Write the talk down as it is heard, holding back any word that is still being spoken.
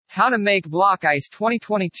How to make block ice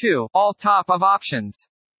 2022, all top of options.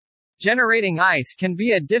 Generating ice can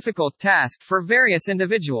be a difficult task for various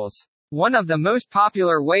individuals. One of the most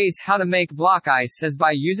popular ways how to make block ice is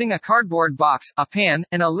by using a cardboard box, a pan,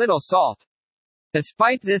 and a little salt.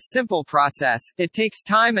 Despite this simple process, it takes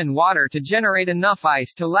time and water to generate enough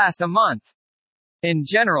ice to last a month. In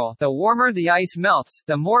general, the warmer the ice melts,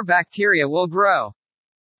 the more bacteria will grow.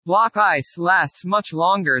 Block ice lasts much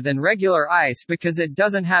longer than regular ice because it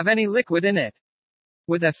doesn't have any liquid in it.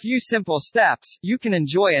 With a few simple steps, you can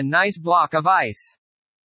enjoy a nice block of ice.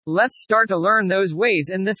 Let's start to learn those ways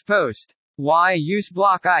in this post. Why use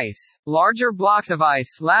block ice? Larger blocks of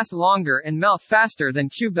ice last longer and melt faster than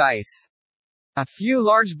cubed ice. A few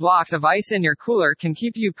large blocks of ice in your cooler can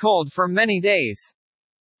keep you cold for many days.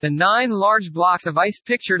 The 9 large blocks of ice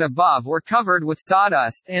pictured above were covered with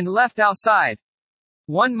sawdust and left outside.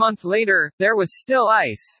 1 month later, there was still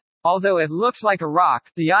ice. Although it looks like a rock,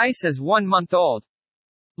 the ice is 1 month old.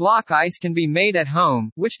 Block ice can be made at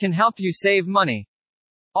home, which can help you save money.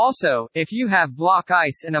 Also, if you have block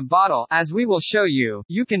ice in a bottle, as we will show you,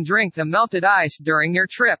 you can drink the melted ice during your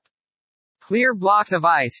trip. Clear blocks of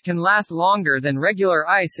ice can last longer than regular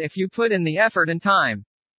ice if you put in the effort and time.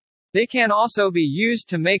 They can also be used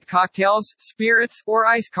to make cocktails, spirits, or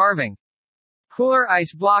ice carving. Cooler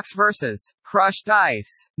ice blocks versus crushed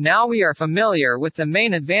ice. Now we are familiar with the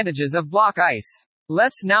main advantages of block ice.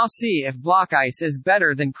 Let's now see if block ice is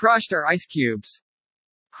better than crushed or ice cubes.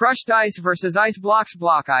 Crushed ice versus ice blocks.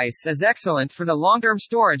 Block ice is excellent for the long-term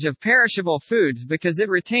storage of perishable foods because it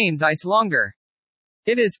retains ice longer.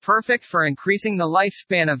 It is perfect for increasing the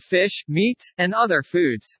lifespan of fish, meats, and other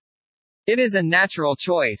foods. It is a natural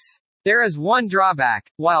choice. There is one drawback: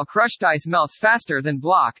 while crushed ice melts faster than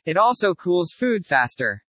block, it also cools food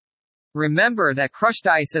faster. Remember that crushed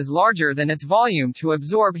ice is larger than its volume to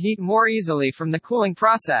absorb heat more easily from the cooling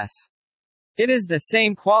process. It is the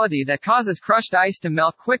same quality that causes crushed ice to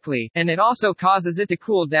melt quickly, and it also causes it to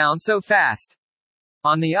cool down so fast.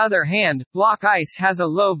 On the other hand, block ice has a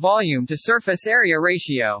low volume to surface area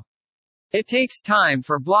ratio. It takes time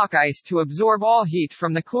for block ice to absorb all heat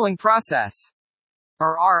from the cooling process.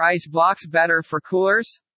 Are ice blocks better for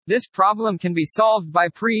coolers? This problem can be solved by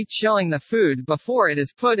pre-chilling the food before it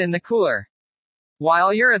is put in the cooler.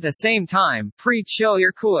 While you're at the same time, pre-chill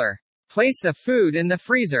your cooler. Place the food in the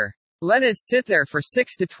freezer. Let it sit there for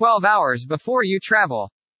 6 to 12 hours before you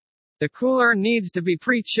travel. The cooler needs to be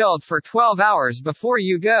pre-chilled for 12 hours before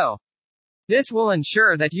you go. This will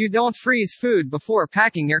ensure that you don't freeze food before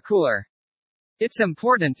packing your cooler. It's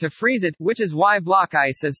important to freeze it, which is why block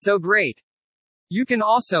ice is so great. You can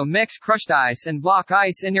also mix crushed ice and block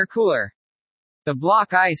ice in your cooler. The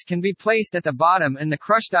block ice can be placed at the bottom and the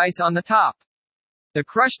crushed ice on the top. The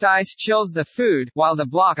crushed ice chills the food, while the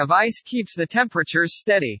block of ice keeps the temperatures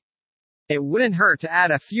steady. It wouldn't hurt to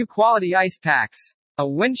add a few quality ice packs. A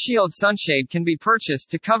windshield sunshade can be purchased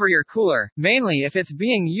to cover your cooler, mainly if it's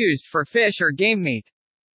being used for fish or game meat.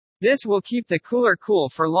 This will keep the cooler cool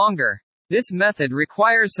for longer. This method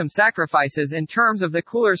requires some sacrifices in terms of the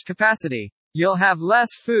cooler's capacity. You'll have less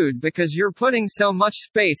food because you're putting so much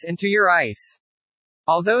space into your ice.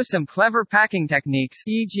 Although some clever packing techniques,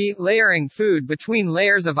 e.g., layering food between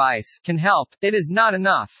layers of ice, can help, it is not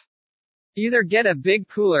enough. Either get a big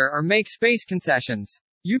cooler or make space concessions.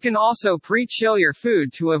 You can also pre-chill your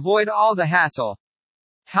food to avoid all the hassle.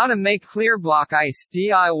 How to make clear block ice,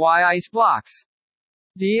 DIY ice blocks.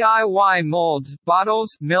 DIY molds,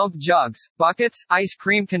 bottles, milk jugs, buckets, ice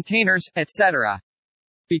cream containers, etc.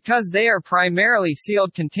 Because they are primarily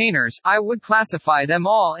sealed containers, I would classify them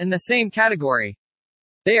all in the same category.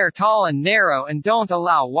 They are tall and narrow and don't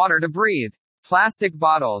allow water to breathe. Plastic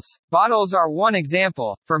bottles. Bottles are one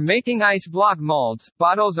example. For making ice block molds,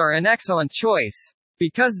 bottles are an excellent choice.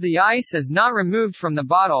 Because the ice is not removed from the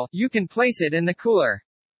bottle, you can place it in the cooler.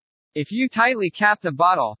 If you tightly cap the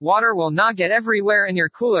bottle, water will not get everywhere in your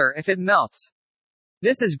cooler if it melts.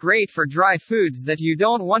 This is great for dry foods that you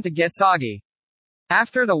don't want to get soggy.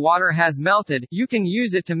 After the water has melted, you can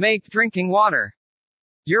use it to make drinking water.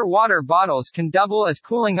 Your water bottles can double as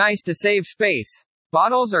cooling ice to save space.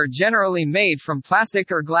 Bottles are generally made from plastic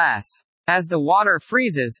or glass. As the water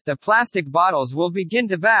freezes, the plastic bottles will begin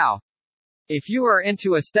to bow. If you are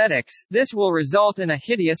into aesthetics, this will result in a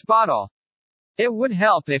hideous bottle. It would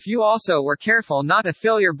help if you also were careful not to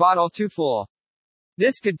fill your bottle too full.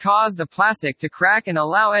 This could cause the plastic to crack and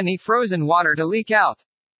allow any frozen water to leak out.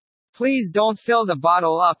 Please don't fill the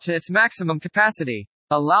bottle up to its maximum capacity.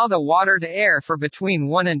 Allow the water to air for between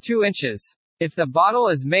 1 and 2 inches. If the bottle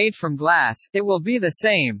is made from glass, it will be the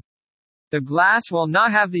same. The glass will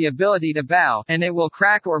not have the ability to bow, and it will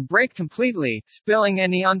crack or break completely, spilling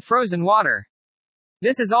any unfrozen water.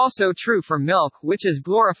 This is also true for milk, which is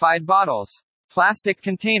glorified bottles. Plastic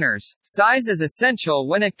containers. Size is essential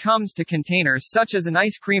when it comes to containers such as an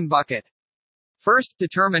ice cream bucket. First,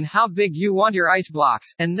 determine how big you want your ice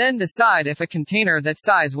blocks, and then decide if a container that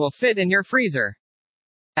size will fit in your freezer.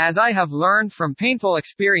 As I have learned from painful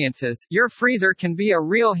experiences, your freezer can be a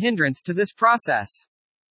real hindrance to this process.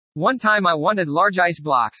 One time I wanted large ice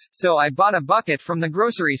blocks, so I bought a bucket from the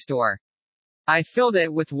grocery store. I filled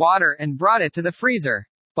it with water and brought it to the freezer.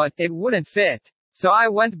 But it wouldn't fit. So I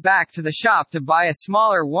went back to the shop to buy a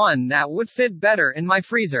smaller one that would fit better in my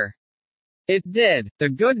freezer. It did. The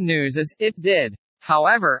good news is, it did.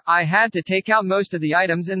 However, I had to take out most of the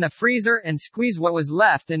items in the freezer and squeeze what was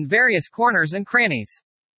left in various corners and crannies.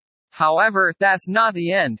 However, that's not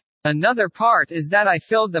the end. Another part is that I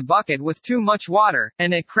filled the bucket with too much water,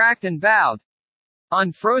 and it cracked and bowed.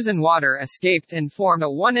 Unfrozen water escaped and formed a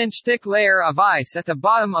 1-inch thick layer of ice at the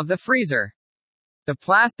bottom of the freezer. The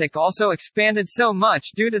plastic also expanded so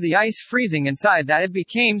much due to the ice freezing inside that it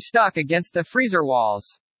became stuck against the freezer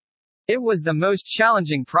walls. It was the most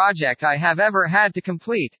challenging project I have ever had to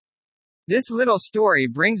complete. This little story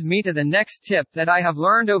brings me to the next tip that I have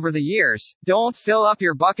learned over the years. Don't fill up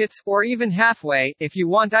your buckets, or even halfway, if you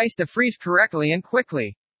want ice to freeze correctly and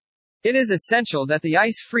quickly. It is essential that the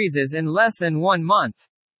ice freezes in less than 1 month.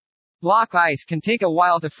 Block ice can take a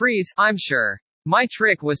while to freeze, I'm sure. My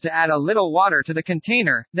trick was to add a little water to the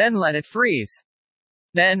container, then let it freeze.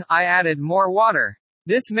 Then, I added more water.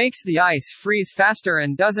 This makes the ice freeze faster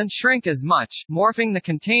and doesn't shrink as much, morphing the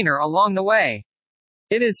container along the way.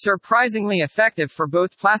 It is surprisingly effective for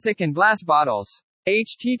both plastic and glass bottles.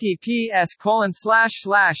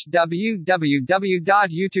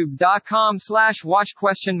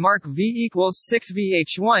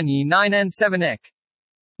 https://www.youtube.com/watch?v=6vh1e9n7ic.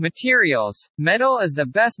 Materials. Metal is the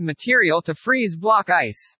best material to freeze block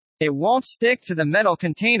ice. It won't stick to the metal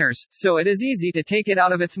containers, so it is easy to take it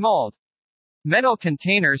out of its mold. Metal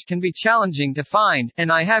containers can be challenging to find,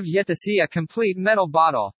 and I have yet to see a complete metal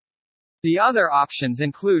bottle. The other options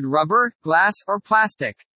include rubber, glass, or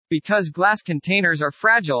plastic. Because glass containers are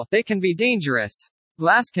fragile, they can be dangerous.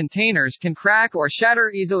 Glass containers can crack or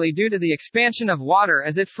shatter easily due to the expansion of water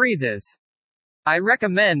as it freezes. I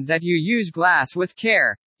recommend that you use glass with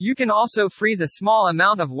care. You can also freeze a small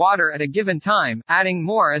amount of water at a given time, adding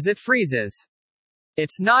more as it freezes.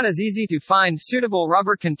 It's not as easy to find suitable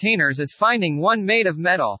rubber containers as finding one made of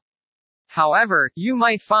metal. However, you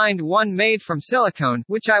might find one made from silicone,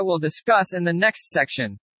 which I will discuss in the next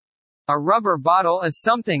section. A rubber bottle is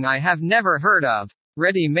something I have never heard of.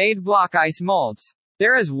 Ready-made block ice molds.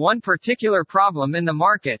 There is one particular problem in the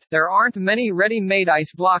market. There aren't many ready-made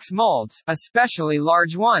ice blocks molds, especially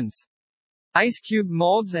large ones. Ice cube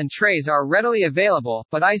molds and trays are readily available,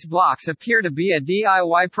 but ice blocks appear to be a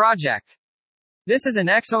DIY project. This is an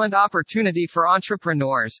excellent opportunity for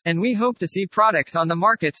entrepreneurs, and we hope to see products on the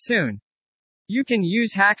market soon. You can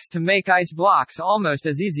use hacks to make ice blocks almost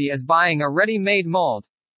as easy as buying a ready-made mold.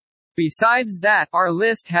 Besides that, our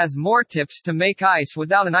list has more tips to make ice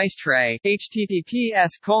without an ice tray.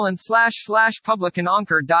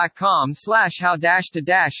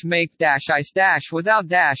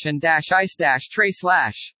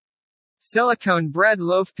 https://publicananchor.com/how-to-make-ice-without-and-ice-tray/. Silicone bread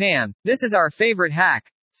loaf pan. This is our favorite hack.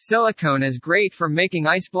 Silicone is great for making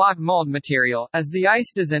ice block mold material, as the ice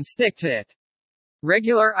doesn't stick to it.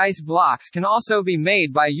 Regular ice blocks can also be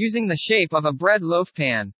made by using the shape of a bread loaf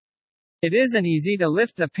pan. It isn't easy to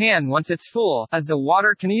lift the pan once it's full, as the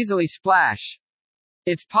water can easily splash.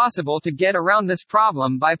 It's possible to get around this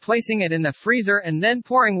problem by placing it in the freezer and then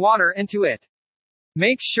pouring water into it.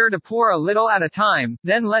 Make sure to pour a little at a time,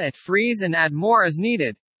 then let it freeze and add more as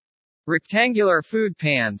needed. Rectangular food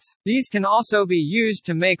pans. These can also be used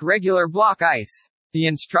to make regular block ice. The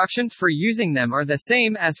instructions for using them are the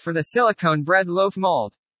same as for the silicone bread loaf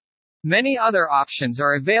mold. Many other options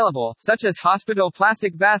are available, such as hospital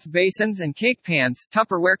plastic bath basins and cake pans,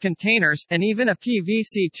 Tupperware containers, and even a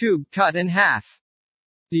PVC tube cut in half.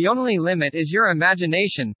 The only limit is your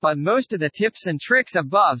imagination, but most of the tips and tricks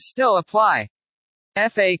above still apply.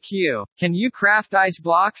 FAQ. Can you craft ice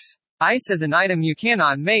blocks? Ice is an item you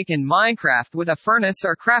cannot make in Minecraft with a furnace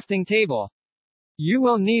or crafting table. You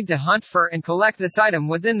will need to hunt for and collect this item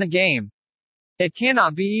within the game. It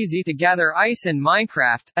cannot be easy to gather ice in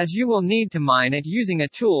Minecraft, as you will need to mine it using a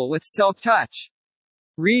tool with Silk Touch.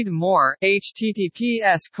 Read more,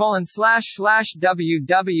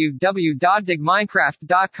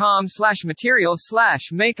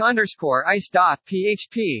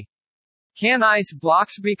 https://www.digminecraft.com/materials/make_ice.php. Can ice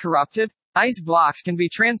blocks be corrupted? Ice blocks can be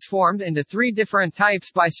transformed into 3 different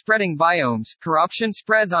types by spreading biomes. Corruption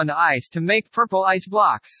spreads onto ice to make purple ice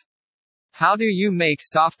blocks. How do you make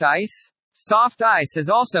soft ice? Soft ice is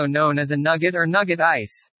also known as a nugget or nugget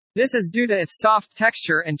ice. This is due to its soft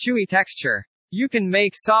texture and chewy texture. You can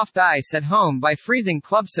make soft ice at home by freezing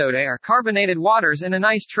club soda or carbonated waters in an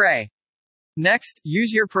ice tray. Next,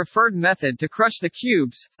 use your preferred method to crush the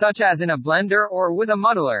cubes, such as in a blender or with a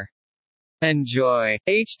muddler. Enjoy.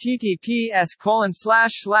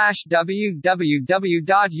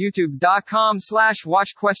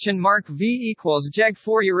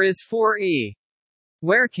 https://www.youtube.com/watch?v=jeg4uriz4e.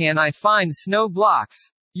 Where can I find snow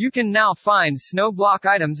blocks? You can now find snow block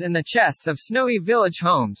items in the chests of snowy village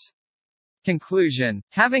homes. Conclusion.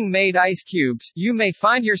 Having made ice cubes, you may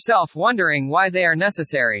find yourself wondering why they are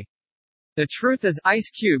necessary. The truth is, ice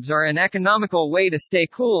cubes are an economical way to stay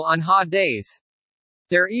cool on hot days.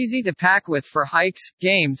 They're easy to pack with for hikes,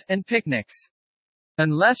 games, and picnics.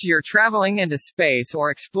 Unless you're traveling into space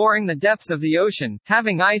or exploring the depths of the ocean,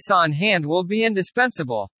 having ice on hand will be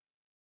indispensable.